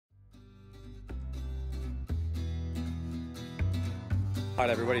All right,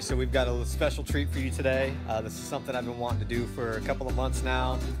 everybody, so we've got a special treat for you today. This is something I've been wanting to do for a couple of months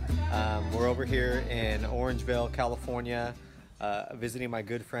now. We're over here in Orangevale, California, visiting my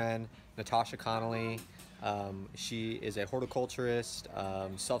good friend, Natasha Connolly. She is a horticulturist,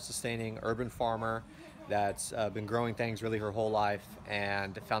 self-sustaining urban farmer that's been growing things really her whole life,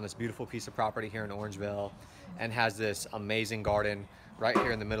 and found this beautiful piece of property here in Orangevale and has this amazing garden right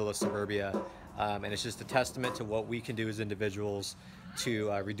here in the middle of suburbia. And it's just a testament to what we can do as individuals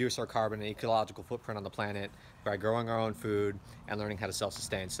to reduce our carbon and ecological footprint on the planet by growing our own food and learning how to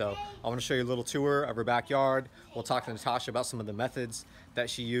self-sustain. So I want to show you a little tour of her backyard. We'll talk to Natasha about some of the methods that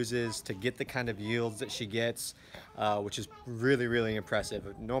she uses to get the kind of yields that she gets, which is really, really impressive.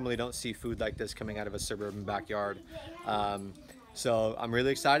 Normally don't see food like this coming out of a suburban backyard. So I'm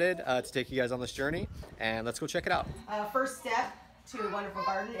really excited to take you guys on this journey, and let's go check it out. First step to a wonderful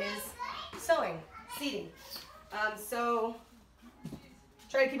garden is sowing, seeding. So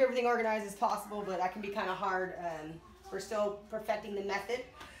try to keep everything organized as possible, but that can be kind of hard. We're still perfecting the method.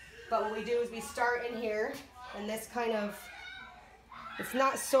 But what we do is we start in here, and this kind of, it's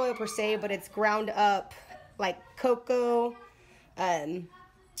not soil per se, but it's ground up like cocoa, a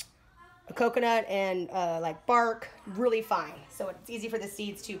coconut, and like bark, really fine. So it's easy for the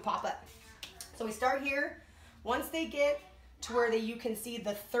seeds to pop up. So we start here. Once they get to where you can see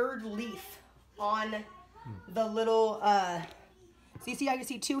the third leaf on the little, so you see how you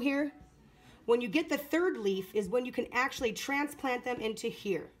see two here? When you get the third leaf is when you can actually transplant them into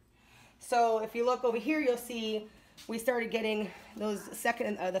here. So if you look over here, you'll see we started getting those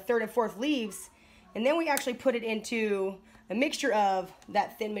the third and fourth leaves, and then we actually put it into a mixture of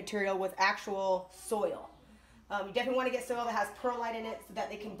that thin material with actual soil. You definitely want to get soil that has perlite in it so that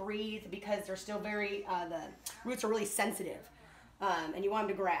they can breathe, because they're still very, the roots are really sensitive, and you want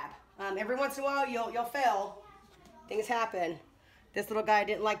them to grab. Every once in a while you'll fail, things happen. This little guy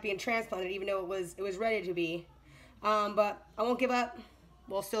didn't like being transplanted, even though it was ready to be. But I won't give up.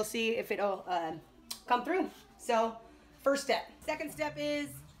 We'll still see if it'll come through. So, first step. Second step is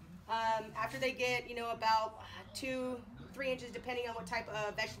after they get, about 2-3 inches, depending on what type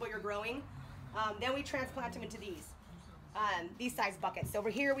of vegetable you're growing, then we transplant them into these size buckets. So over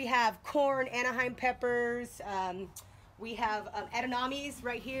here we have corn, Anaheim peppers, we have edamames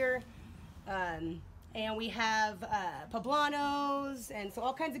right here. And we have poblanos, and so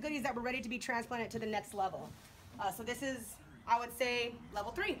all kinds of goodies that were ready to be transplanted to the next level. So this is, I would say,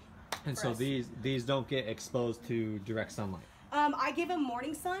 level 3. And so these don't get exposed to direct sunlight? I give them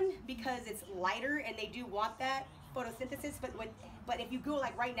morning sun because it's lighter and they do want that photosynthesis, but if you go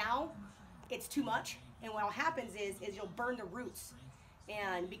like right now, it's too much, and what happens is you'll burn the roots,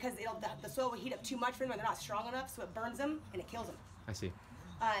 and because the soil will heat up too much for them and they're not strong enough, so it burns them and it kills them. I see.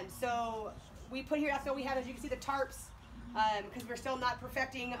 So we put here, that's what we have, as you can see, the tarps, because we're still not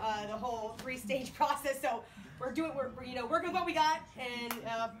perfecting the whole 3-stage process. So we're working with what we got, and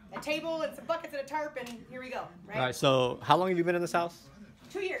a table and some buckets and a tarp, and here we go. Right? All right. So how long have you been in this house?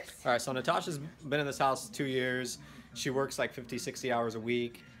 2 years. All right. So Natasha's been in this house 2 years. She works like 50, 60 hours a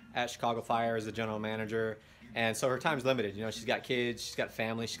week at Chicago Fire as a general manager. And so her time's limited. She's got kids, she's got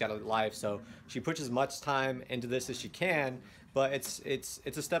family, she's got a life. So she puts as much time into this as she can. But it's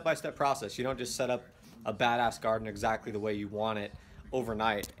a step-by-step process. You don't just set up a badass garden exactly the way you want it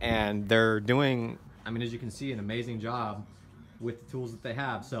overnight. And they're doing, as you can see, an amazing job with the tools that they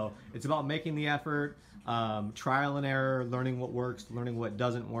have. So it's about making the effort, trial and error, learning what works, learning what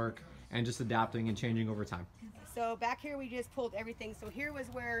doesn't work, and just adapting and changing over time. So back here we just pulled everything. So here was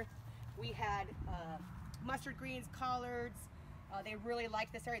where we had mustard greens, collards. They really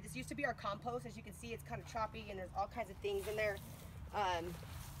like this area. This used to be our compost. As you can see, it's kind of choppy and there's all kinds of things in there.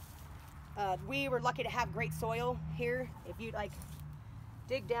 We were lucky to have great soil here. If you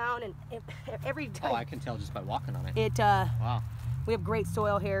dig down and every time. Oh, I can tell just by walking on it. Wow. We have great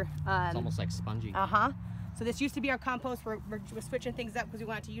soil here. It's almost like spongy. So this used to be our compost. We're switching things up because we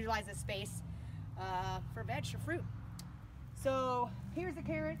wanted to utilize this space for veg or fruit. So here's the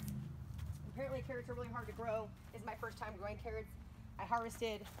carrots. Apparently carrots are really hard to grow. This is my first time growing carrots. I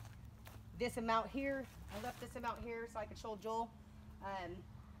harvested this amount here. I left this amount here so I could show Joel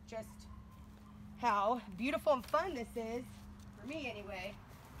just how beautiful and fun this is, for me anyway.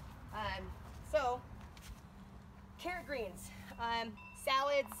 So, carrot greens,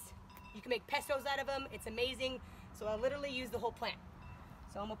 salads, you can make pestos out of them. It's amazing. So I literally use the whole plant.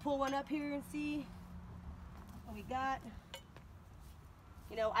 So I'm gonna pull one up here and see what we got.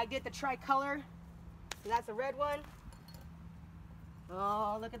 I did the tricolor, so that's a red one.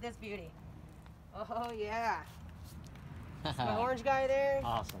 Oh, look at this beauty. Oh, yeah. That's my orange guy there.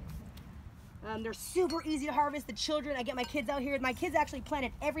 Awesome. They're super easy to harvest. The children, I get my kids out here. My kids actually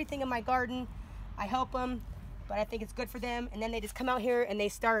planted everything in my garden. I help them, but I think it's good for them. And then they just come out here and they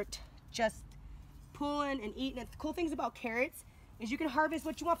start just pulling and eating. And the cool things about carrots is you can harvest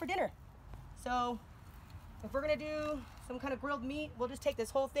what you want for dinner. So if we're gonna do some kind of grilled meat, we'll just take this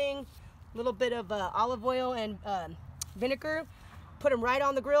whole thing, a little bit of olive oil and vinegar, put them right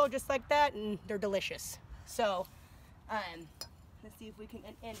on the grill just like that, and they're delicious. So let's see if we can,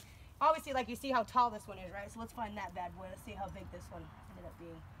 and obviously, like, you see how tall this one is, right? So let's find that bad boy. Let's see how big this one ended up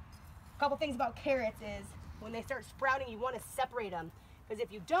being. A couple things about carrots is when they start sprouting, you want to separate them, because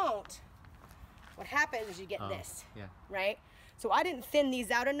if you don't, what happens is you get this, right? So I didn't thin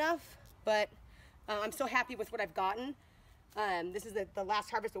these out enough, but I'm so happy with what I've gotten. This is the last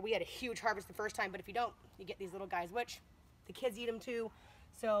harvest, but we had a huge harvest the first time. But if you don't, you get these little guys, which the kids eat them too.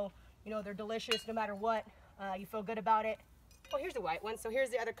 So, you know, they're delicious no matter what. You feel good about it. Oh, here's the white one. So here's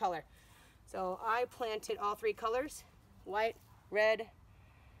the other color. So I planted all three colors: white, red,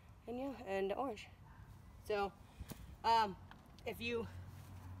 and orange. So if you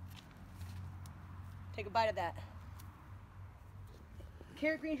take a bite of that.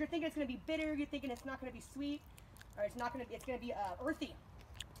 Carrot greens, you're thinking it's going to be bitter, you're thinking it's not going to be sweet, or it's going to be earthy.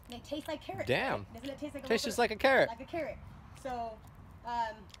 And they taste like carrots. Damn. Right? Doesn't it taste like tastes just like a carrot. Like a carrot. So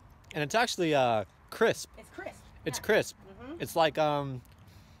and it's actually crisp. It's crisp. It's crisp. Mm-hmm.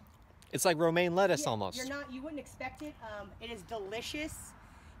 It's like romaine lettuce almost. You wouldn't expect it. It is delicious.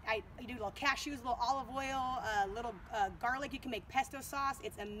 You do little cashews, a little olive oil, a little garlic. You can make pesto sauce.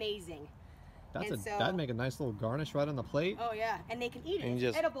 It's amazing. That'd make a nice little garnish right on the plate. Oh yeah, and they can eat it. And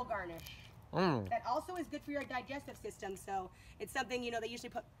It's edible garnish. Mm. That also is good for your digestive system. So it's something, you know, they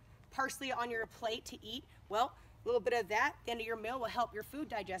usually put parsley on your plate to eat. Well, a little bit of that at the end of your meal will help your food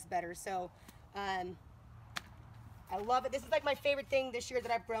digest better. So I love it. This is like my favorite thing this year that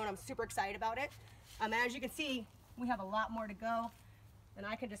I've grown. I'm super excited about it. And as you can see, we have a lot more to go. And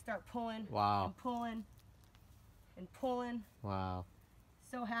I can just start pulling and pulling and pulling. Wow.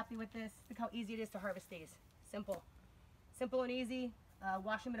 So happy with this. Look how easy it is to harvest these. Simple. Simple and easy.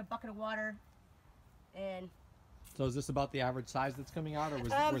 Wash them in a bucket of water. And so is this about the average size that's coming out, or was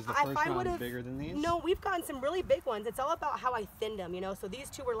the first round bigger than these? No, we've gotten some really big ones. It's all about how I thinned them, you know. So these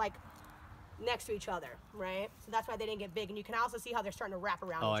two were like next to each other, right? So that's why they didn't get big. And you can also see how they're starting to wrap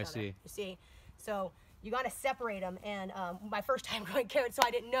around each other. I see. You see? So you got to separate them. And my first time growing carrots, so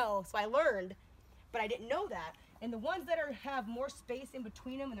I didn't know. So I learned, but I didn't know that. And the ones that have more space in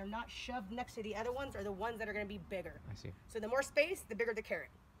between them and they're not shoved next to the other ones are the ones that are going to be bigger. I see. So the more space, the bigger the carrot.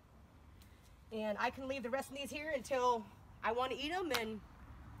 And I can leave the rest of these here until I want to eat them and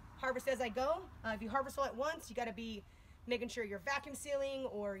harvest as I go. If you harvest all at once, you got to be making sure you're vacuum sealing,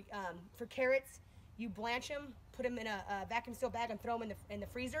 or for carrots, you blanch them, put them in a vacuum seal bag and throw them in the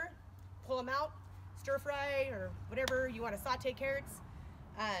freezer, pull them out, stir fry or whatever you want to saute carrots.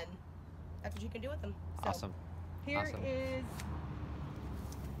 That's what you can do with them. So Awesome. Here is,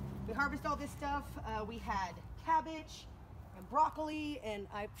 we harvest all this stuff. We had cabbage and broccoli, and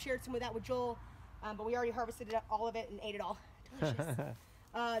I shared some of that with Joel, but we already harvested all of it and ate it all. Delicious.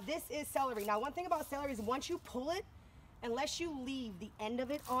 This is celery. Now, one thing about celery is once you pull it, unless you leave the end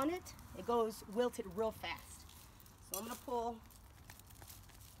of it on it, it goes wilted real fast. So I'm gonna pull.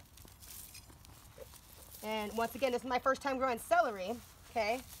 And once again, this is my first time growing celery,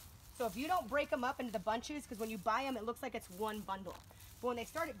 okay? So if you don't break them up into the bunches, because when you buy them, it looks like it's one bundle. But when they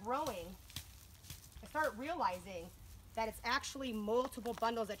started growing, I started realizing that it's actually multiple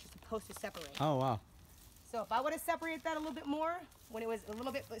bundles that you're supposed to separate. Oh, wow. So if I would have separated that a little bit more, when it was a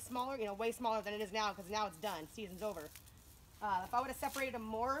little bit smaller, you know, way smaller than it is now, because now it's done, season's over. If I would have separated them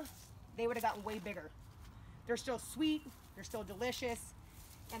more, they would have gotten way bigger. They're still sweet, they're still delicious.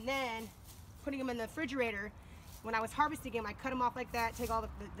 And then putting them in the refrigerator, when I was harvesting them, I cut them off like that, take all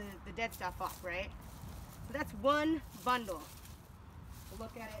the dead stuff off, right? So that's one bundle. To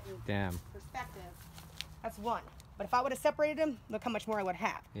look at it in perspective, that's one. But if I would have separated them, look how much more I would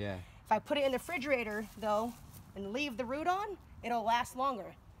have. Yeah. If I put it in the refrigerator, though, and leave the root on, it'll last longer.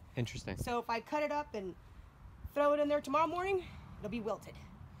 Interesting. So if I cut it up and throw it in there tomorrow morning, it'll be wilted.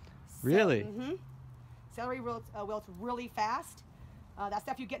 Really? Mm-hmm. Celery wilts really fast. That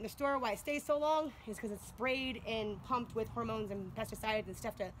stuff you get in the store, why it stays so long, is because it's sprayed and pumped with hormones and pesticides and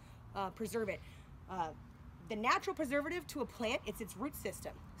stuff to preserve it. The natural preservative to a plant, it's its root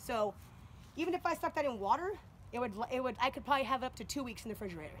system. So even if I stuck that in water, I could probably have it up to 2 weeks in the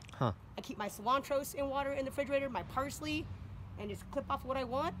refrigerator. Huh. I keep my cilantro in water in the refrigerator, my parsley, and just clip off what I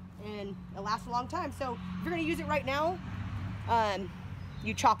want, and it'll last a long time. So if you're gonna use it right now,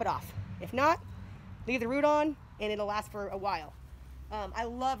 you chop it off. If not, leave the root on, and it'll last for a while. I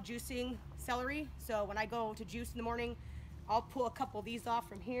love juicing celery, so when I go to juice in the morning, I'll pull a couple of these off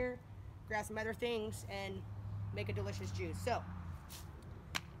from here, grab some other things, and make a delicious juice. So,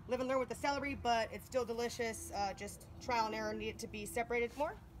 live and learn with the celery, but it's still delicious. Just trial and error, need it to be separated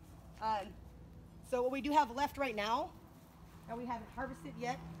more. So what we do have left right now, that we haven't harvested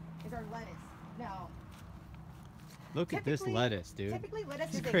yet, is our lettuce. Now, look at this lettuce, dude. Typically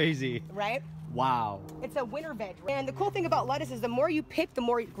lettuce is crazy. Right? Wow. It's a winter veg. And the cool thing about lettuce is the more you pick, the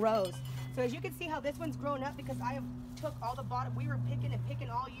more it grows. So as you can see how this one's grown up, because I have took all the bottom, we were picking and picking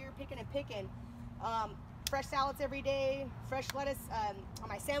all year, picking and picking. Fresh salads every day, fresh lettuce on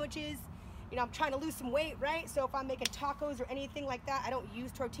my sandwiches. You know, I'm trying to lose some weight, right? So if I'm making tacos or anything like that, I don't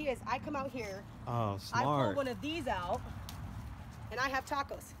use tortillas. I come out here, oh, smart. I pull one of these out, and I have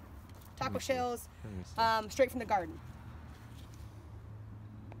tacos. Taco shells, straight from the garden.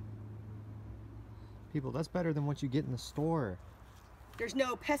 People, that's better than what you get in the store. There's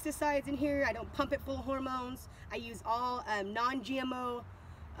no pesticides in here. I don't pump it full of hormones. I use all non-GMO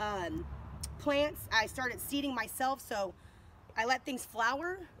plants. I started seeding myself, so I let things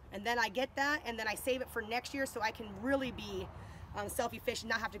flower, and then I get that, and then I save it for next year so I can really be self-efficient,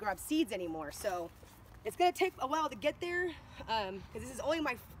 not have to grab seeds anymore. So it's gonna take a while to get there, because this is only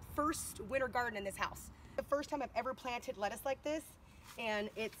my first winter garden in this house. The first time I've ever planted lettuce like this, and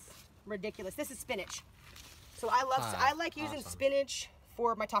it's ridiculous. This is spinach. So I like using spinach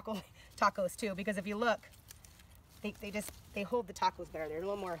for my tacos too, because if you look, they hold the tacos better. They're a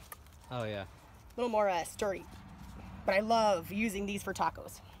little more, oh yeah, a little more sturdy. But I love using these for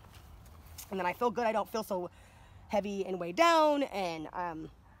tacos, and then I feel good. I don't feel so heavy and weighed down, and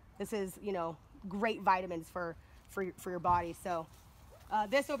this is, you know, great vitamins for your body. So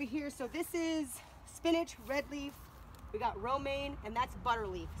this over here, so this is spinach, red leaf. We got romaine, and that's butter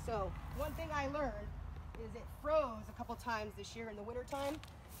leaf. So one thing I learned is it froze a couple times this year in the winter time,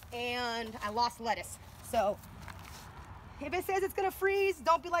 and I lost lettuce. So if it says it's gonna freeze,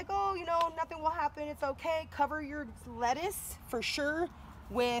 don't be like, oh, you know, nothing will happen, it's okay. Cover your lettuce for sure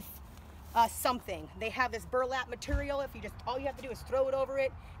with something. They have this burlap material. If you just, all you have to do is throw it over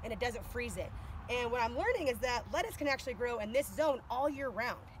it, and it doesn't freeze it. And what I'm learning is that lettuce can actually grow in this zone all year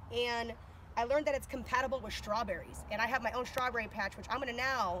round. And I learned that it's compatible with strawberries. And I have my own strawberry patch, which I'm gonna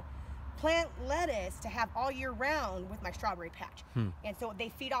now plant lettuce to have all year round with my strawberry patch. And so they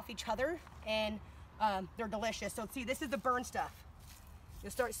feed off each other, and they're delicious. So see, this is the burnt stuff.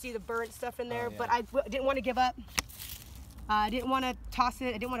 You'll start to see the burnt stuff in there, but I didn't want to give up. I didn't want to toss it.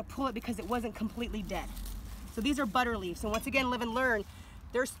 I didn't want to pull it because it wasn't completely dead. So these are butter leaves. And once again, live and learn.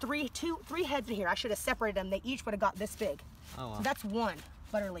 There's three heads in here. I should have separated them. They each would have got this big. Oh, wow. So that's one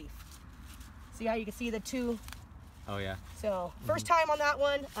butter leaf. See how you can see the two? Oh yeah. So first time on that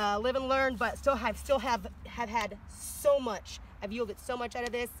one, live and learn, but still have had so much. I've yielded so much out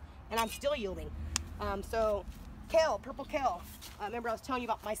of this, and I'm still yielding. So kale, purple kale. Remember I was telling you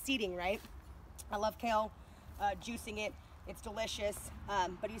about my seeding, right? I love kale, juicing it. It's delicious,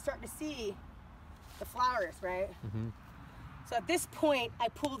 but you start to see the flowers, right? So at this point, I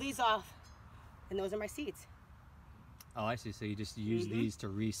pull these off, and those are my seeds. Oh, I see. So you just use these to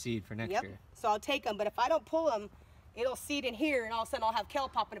reseed for next year. So I'll take them, but if I don't pull them, it'll seed in here, and all of a sudden I'll have kale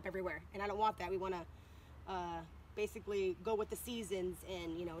popping up everywhere, and I don't want that. We want to basically go with the seasons,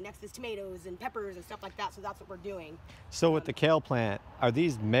 and you know, next is tomatoes and peppers and stuff like that. So that's what we're doing. So with the kale plant, are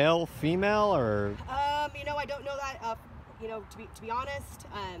these male, female, or? You know, I don't know that. You know, to be honest.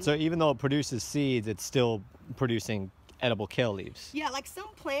 So even though it produces seeds, it's still producing edible kale leaves. Yeah, like some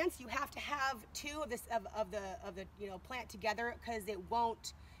plants, you have to have two of the you know, plant together, because it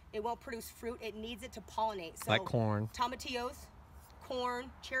won't produce fruit. It needs it to pollinate. So like corn. Tomatillos,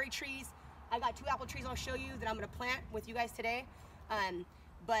 corn, cherry trees. I got 2 apple trees I'll show you that I'm going to plant with you guys today.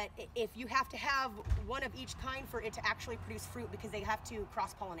 But if you have to have one of each kind for it to actually produce fruit, because they have to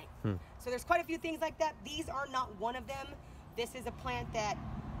cross-pollinate. So there's quite a few things like that. These are not one of them. This is a plant that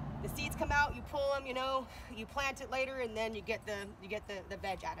the seeds come out, you pull them, you know, you plant it later, and then you get the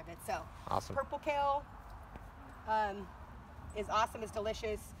veg out of it. So awesome. Purple kale is awesome. It's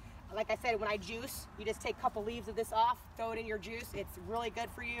delicious. Like I said, when I juice, you just take a couple leaves of this off, throw it in your juice. It's really good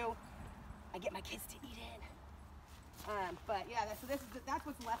for you. I get my kids to eat it. But yeah, that's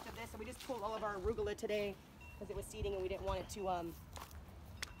what's left of this. So we just pulled all of our arugula today because it was seeding, and we didn't want it to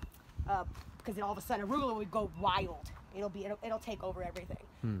because all of a sudden arugula would go wild. It'll take over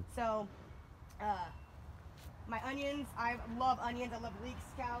everything. So my onions, I love onions. I love leeks,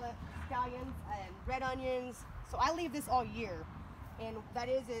 scallions, and red onions. So I leave this all year, and that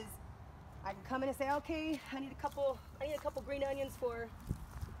is I can come in and say, okay, I need a couple green onions for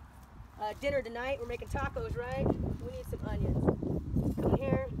dinner tonight. We're making tacos, right? We need some onions.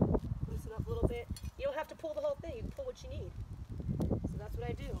 what you need. So that's what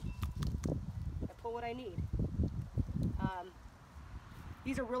I do. I pull what I need.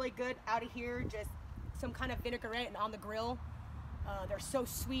 These are really good out of here, just some kind of vinaigrette and on the grill. They're so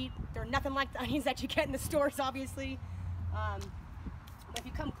sweet. They're nothing like the onions that you get in the stores, obviously. If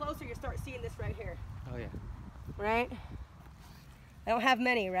you come closer, you start seeing this right here. Oh yeah. Right? I don't have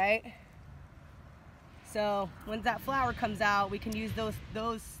many, right? So when that flower comes out, we can use the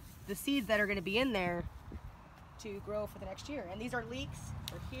seeds that are going to be in there to grow for the next year. And these are leeks.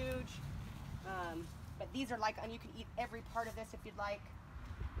 They're huge. But these are like, and you can eat every part of this if you'd like.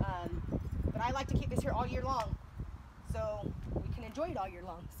 But I like to keep this here all year long, so we can enjoy it all year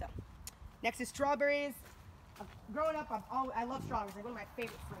long. So next is strawberries. Growing up, I love strawberries. They're one of my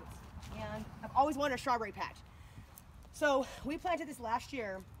favorite fruits, and I've always wanted a strawberry patch. So we planted this last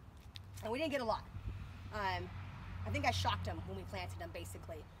year, and we didn't get a lot. I think I shocked them when we planted them.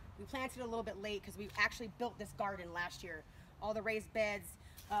 Basically, we planted a little bit late because we actually built this garden last year. All the raised beds,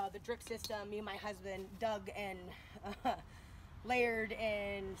 the drip system. Me and my husband dug and layered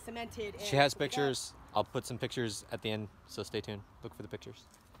and cemented. And she has pictures. I'll put some pictures at the end, so stay tuned. Look for the pictures.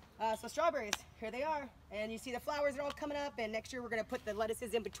 So strawberries, here they are. And you see the flowers are all coming up, and next year we're gonna put the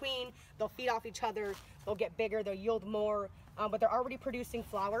lettuces in between. They'll feed off each other, they'll get bigger, they'll yield more, but they're already producing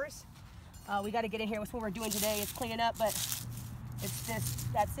flowers. We gotta get in here. That's what we're doing today, is cleaning up, but it's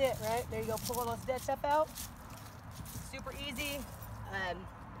just, that's it, right? There you go, pull all those dead stuff out. Super easy,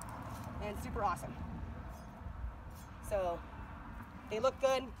 and super awesome. So, they look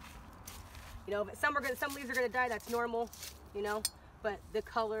good. You know, but some leaves are gonna die, that's normal, you know, but the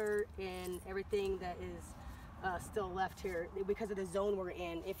color and everything that is still left here because of the zone we're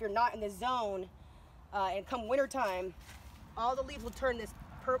in. If you're not in the zone, and come winter time, all the leaves will turn this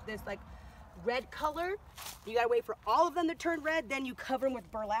like red color. You gotta wait for all of them to turn red, then you cover them with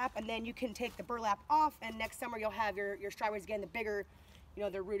burlap, and then you can take the burlap off, and next summer you'll have your strawberries again, the bigger, you know,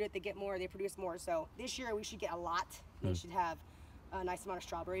 they're rooted, they get more, they produce more. So this year we should get a lot. They should have a nice amount of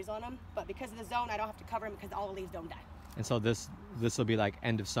strawberries on them, but because of the zone, I don't have to cover them because all the leaves don't die. And so this will be like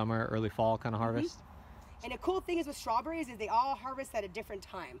end of summer, early fall kind of harvest? And the cool thing is with strawberries is they all harvest at a different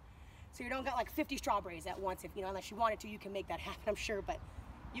time. So you don't got like 50 strawberries at once. If you know, unless you wanted to, you can make that happen, I'm sure, but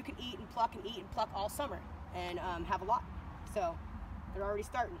you can eat and pluck all summer and have a lot. So they're already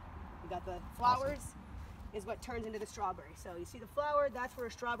starting. You got the flowers. Awesome. Is what turns into the strawberry. So you see the flower, that's where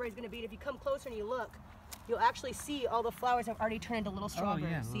a strawberry is going to be. And if you come closer and you look, you'll actually see all the flowers have already turned into little strawberries. Oh,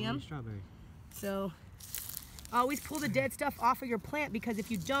 yeah, see them? Strawberry. So always pull the dead stuff off of your plant, because if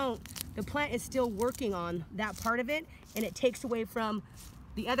you don't, the plant is still working on that part of it, and it takes away from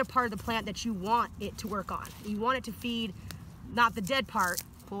the other part of the plant that you want it to work on. You want it to feed not the dead part,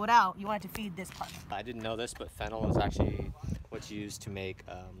 pull it out, you want it to feed this part. I didn't know this, but fennel is actually what's used to make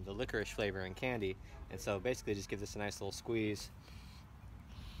the licorice flavor in candy. And so basically just give this a nice little squeeze.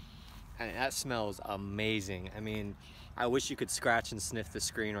 And that smells amazing. I mean, I wish you could scratch and sniff the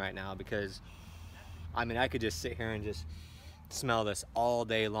screen right now, because I mean, I could just sit here and just smell this all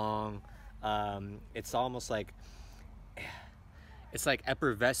day long. It's almost like, it's like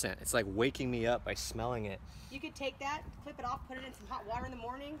effervescent. It's like waking me up by smelling it. You could take that, clip it off, put it in some hot water in the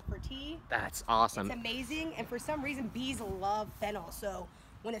morning for tea. That's awesome. It's amazing, and for some reason, bees love fennel. So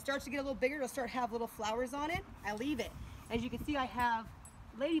when it starts to get a little bigger, it'll start to have little flowers on it. I leave it. As you can see, I have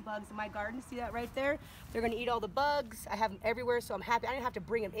ladybugs in my garden. See that right there? They're gonna eat all the bugs. I have them everywhere, so I'm happy. I didn't have to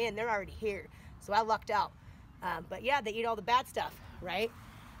bring them in. They're already here. So I lucked out. But yeah, they eat all the bad stuff, right?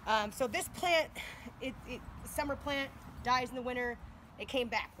 So this plant, summer plant, dies in the winter. It came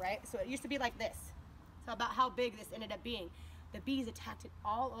back, right? So it used to be like this. So about how big this ended up being. The bees attacked it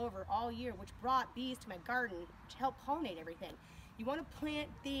all over, all year, which brought bees to my garden to help pollinate everything. You want to plant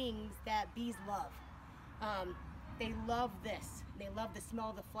things that bees love. They love this. They love the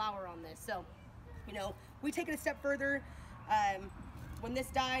smell of the flower on this. So, you know, we take it a step further. When this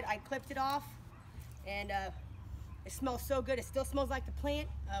died, I clipped it off, and it smells so good. It still smells like the plant.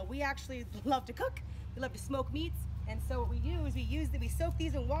 We actually love to cook. We love to smoke meats, and so what we do is we soak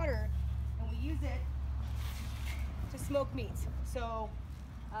these in water, and we use it to smoke meats. So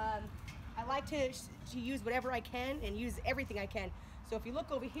I like to use whatever I can and use everything I can. So if you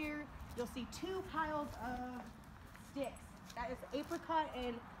look over here, you'll see 2 piles of sticks. That is apricot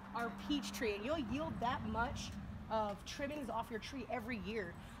and our peach tree, and you'll yield that much of trimmings off your tree every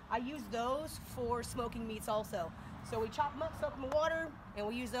year. I use those for smoking meats also. So we chop them up, soak them in water, and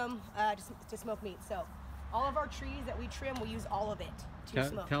we use them to smoke meat. So all of our trees that we trim, we use all of it to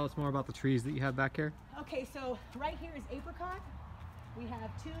smoke. Tell us more about the trees that you have back here. Okay, so right here is apricot. We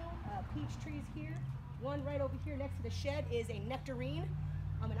have 2 peach trees here. One right over here next to the shed is a nectarine.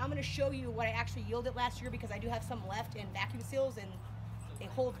 And I'm gonna to show you what I actually yielded last year because I do have some left in vacuum seals and they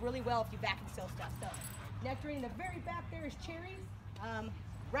hold really well if you vacuum seal stuff. So nectarine in the very back there is cherries.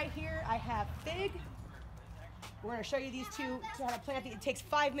 Right here I have fig. We're going to show you these two, how to plant these. It takes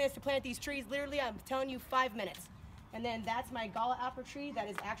 5 minutes to plant these trees. Literally, I'm telling you, 5 minutes. And then that's my gala apple tree that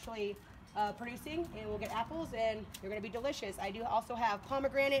is actually producing, and we'll get apples, and they're going to be delicious. I do also have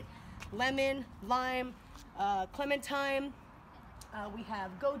pomegranate, lemon, lime, clementine. We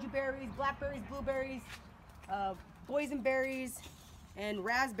have goji berries, blackberries, blueberries, boysenberries, and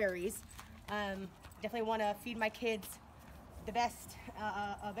raspberries. Definitely want to feed my kids the best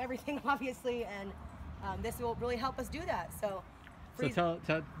of everything, obviously, and this will really help us do that. So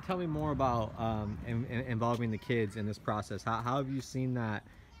tell me more about involving the kids in this process. How have you seen that,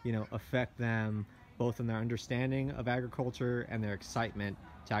 you know, affect them both in their understanding of agriculture and their excitement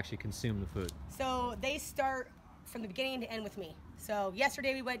to actually consume the food? So they start from the beginning to end with me. So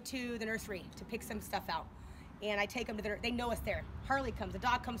yesterday we went to the nursery to pick some stuff out, and I take them to they know us there. Harley comes, the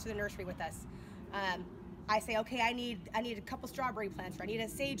dog comes to the nursery with us. I say, okay, I need a couple strawberry plants, or I need a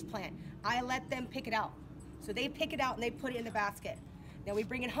sage plant. I let them pick it out. So they pick it out and they put it in the basket. Then we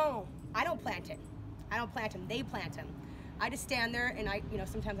bring it home. I don't plant it. I don't plant them, they plant them. I just stand there and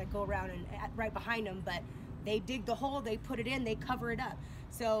sometimes I go around and right behind them, but they dig the hole, they put it in, they cover it up.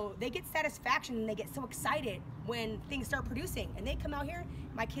 So they get satisfaction and they get so excited when things start producing. And they come out here,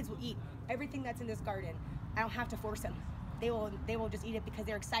 my kids will eat everything that's in this garden. I don't have to force them. They will just eat it because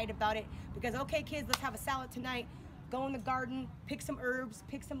they're excited about it. Because, okay, kids, let's have a salad tonight. Go in the garden, pick some herbs,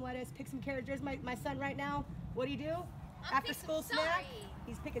 pick some lettuce, pick some carrots. There's my son right now. What do you do? After school snack,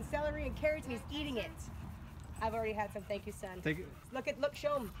 he's picking celery and carrots and he's eating it. I've already had some. Thank you, son. Thank you. Look,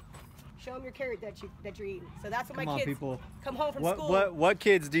 show him. Show him your carrot that you're eating. So that's what my kids people. Come home from school. What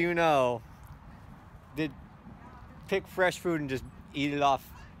kids do you know did pick fresh food and just eat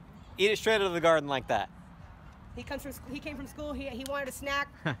it straight out of the garden like that? He came from school. He wanted a snack.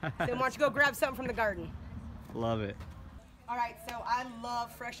 So why don't you go grab something from the garden? Love it. All right, so I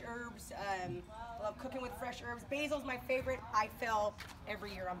love fresh herbs. I love cooking with fresh herbs. Basil's my favorite. I fail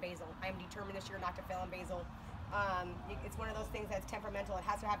every year on basil. I am determined this year not to fail on basil. It's one of those things that's temperamental. It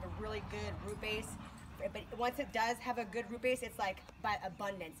has to have a really good root base. But once it does have a good root base, it's like by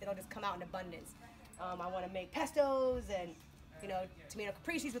abundance. It'll just come out in abundance. I want to make pestos and tomato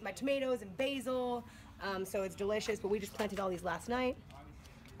caprices with my tomatoes and basil. So it's delicious, but we just planted all these last night.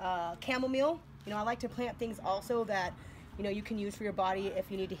 Chamomile, I like to plant things also that, you can use for your body if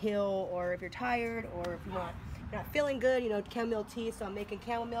you need to heal or if you're tired or if you're not feeling good, chamomile tea. So I'm making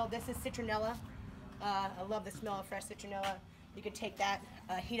chamomile. This is citronella. I love the smell of fresh citronella. You can take that,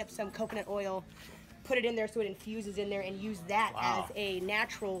 heat up some coconut oil, put it in there so it infuses in there and use that as a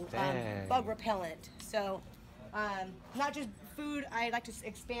natural bug repellent. So not just food, I like to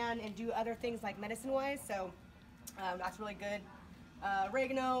expand and do other things like medicine-wise, so that's really good.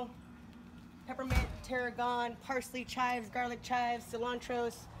 Oregano, peppermint, tarragon, parsley, chives, garlic chives,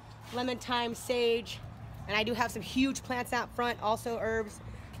 cilantro, lemon thyme, sage, and I do have some huge plants out front, also herbs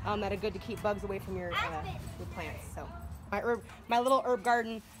that are good to keep bugs away from your plants. So my little herb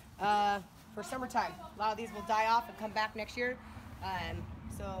garden for summertime. A lot of these will die off and come back next year.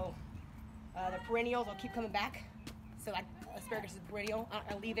 The perennials will keep coming back. So asparagus is perennial.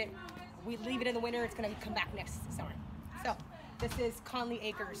 We leave it in the winter. It's going to come back next summer. So this is Conley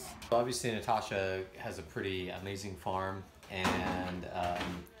Acres. Obviously, Natasha has a pretty amazing farm, and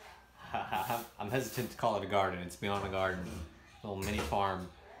I'm hesitant to call it a garden. It's beyond a garden, a little mini farm.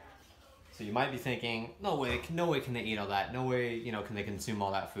 So you might be thinking, no way can they eat all that. No way, can they consume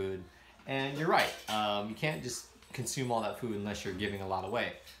all that food. And you're right. You can't just consume all that food unless you're giving a lot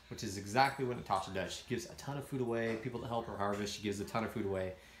away, which is exactly what Natasha does. She gives a ton of food away. People that help her harvest, she gives a ton of food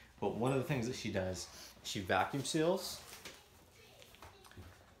away. But one of the things that she does, she vacuum seals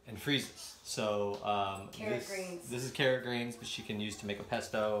and freezes. So this is carrot greens, but she can use to make a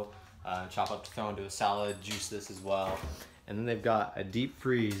pesto, chop up to throw into a salad, juice this as well. And then they've got a deep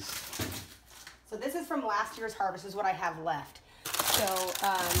freeze. So this is from last year's harvest, is what I have left. So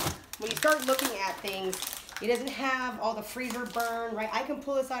when you start looking at things, it doesn't have all the freezer burn, right? I can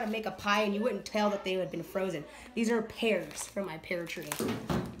pull this out and make a pie and you wouldn't tell that they had been frozen. These are pears from my pear tree,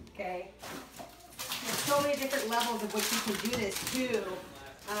 okay? There's so many different levels of which you can do this too.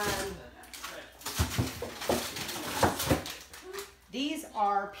 These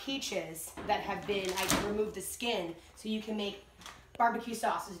are peaches that have been, I removed the skin, so you can make barbecue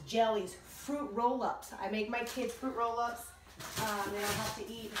sauces, jellies, fruit roll-ups. I make my kids fruit roll-ups. They don't have to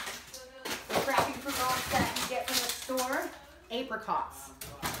eat the crappy fruit roll-ups that you get from the store. Apricots.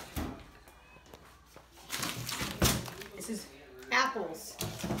 This is apples.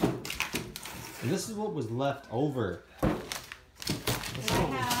 And this is what was left over. And I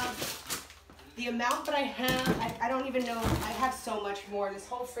have the amount that I have, I don't even know, I have so much more. This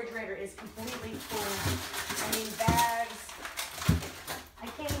whole refrigerator is completely full. I mean, bags. I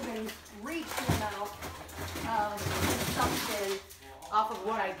can't even reach the amount of consumption off of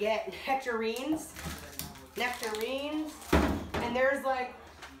what I get. Nectarines, and there's like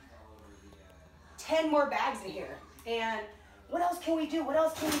 10 more bags in here. And what else can we do? What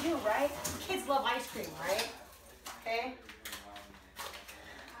else can we do, right? Kids love ice cream, right? Okay.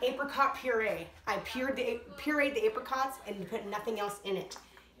 Apricot puree. I pureed the apricots and you put nothing else in it.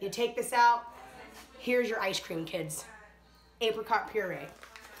 You take this out. Here's your ice cream, kids. Apricot puree.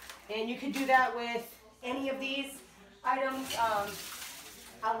 And you could do that with any of these items.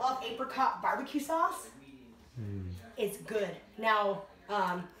 I love apricot barbecue sauce. It's good. Now,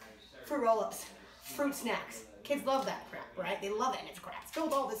 fruit roll-ups, fruit snacks. Kids love that crap, right? They love it, and it's crap. It's filled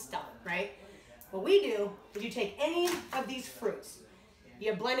with all this stuff, right? What we do is you take any of these fruits,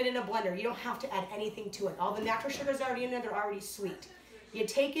 you blend it in a blender. You don't have to add anything to it. All the natural sugars are already in there. They're already sweet. You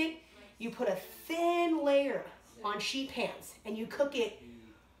take it, you put a thin layer on sheet pans, and you cook it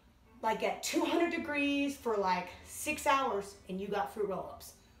like at 200 degrees for like 6 hours, and you got fruit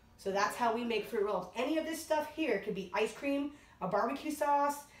roll-ups. So that's how we make fruit roll-ups. Any of this stuff here could be ice cream, a barbecue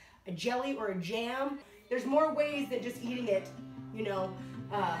sauce, a jelly, or a jam. There's more ways than just eating it, you know.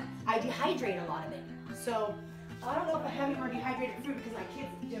 I dehydrate a lot of it. So I don't know if I have any more dehydrated fruit because my kids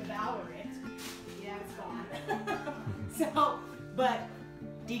devour it. Yeah, it's gone. So, but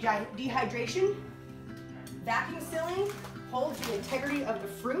dehydration, vacuum sealing, holds the integrity of the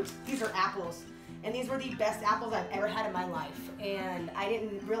fruit. These are apples. And these were the best apples I've ever had in my life. And I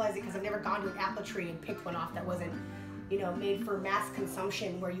didn't realize it because I've never gone to an apple tree and picked one off that wasn't, you know, made for mass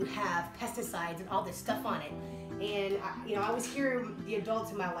consumption where you have pesticides and all this stuff on it. And, you know, I always hear the adults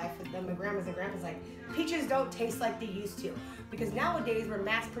in my life, my grandmas and grandpas, like, peaches don't taste like they used to. Because nowadays we're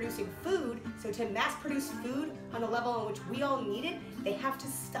mass producing food, so to mass produce food on the level in which we all need it, they have to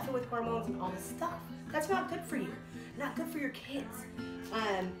stuff it with hormones and all this stuff. That's not good for you, not good for your kids.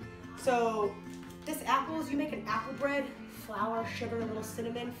 So this apples, you make an apple bread, flour, sugar, a little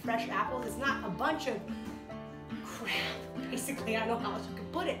cinnamon, fresh apples. It's not a bunch of crap, basically. I don't know how else you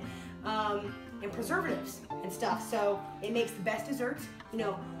could put it. And preservatives and stuff. So it makes the best desserts, you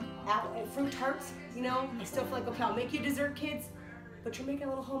know, apple and fruit tarts, you know. I still feel like, okay, I'll make you a dessert, kids, but you're making a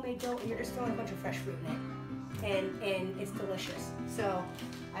little homemade dough and you're just throwing a bunch of fresh fruit in it. And it's delicious. So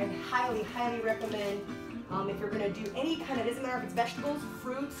I highly, highly recommend if you're gonna do any kind of, doesn't matter if it's vegetables,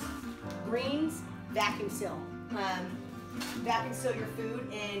 fruits, greens, vacuum seal. Vacuum seal your food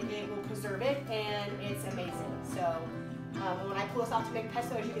and it will preserve it and it's amazing. So when I pull this off to make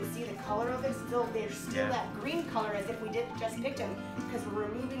pesto, as you can see, the color of it there's still that green color as if we just picked them, because we're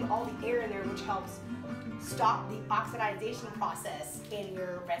removing all the air in there, which helps stop the oxidization process in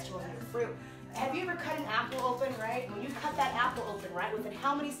your vegetables and your fruit. Have you ever cut an apple open, right? When you cut that apple open, right, within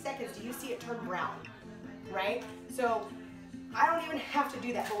how many seconds do you see it turn brown, right? So I don't even have to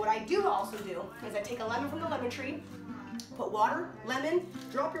do that, but what I do also do is I take a lemon from the lemon tree, put water, lemon,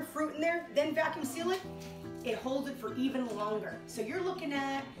 drop your fruit in there, then vacuum seal it. It holds it for even longer. So you're looking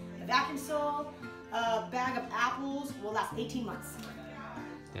at a vacuum seal, a bag of apples will last 18 months.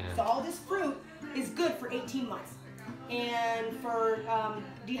 Damn. So all this fruit is good for 18 months. And for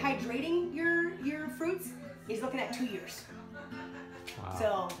dehydrating your fruits, is looking at 2 years. Wow.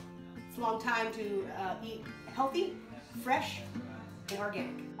 So it's a long time to eat healthy, fresh, and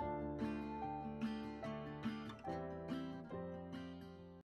organic.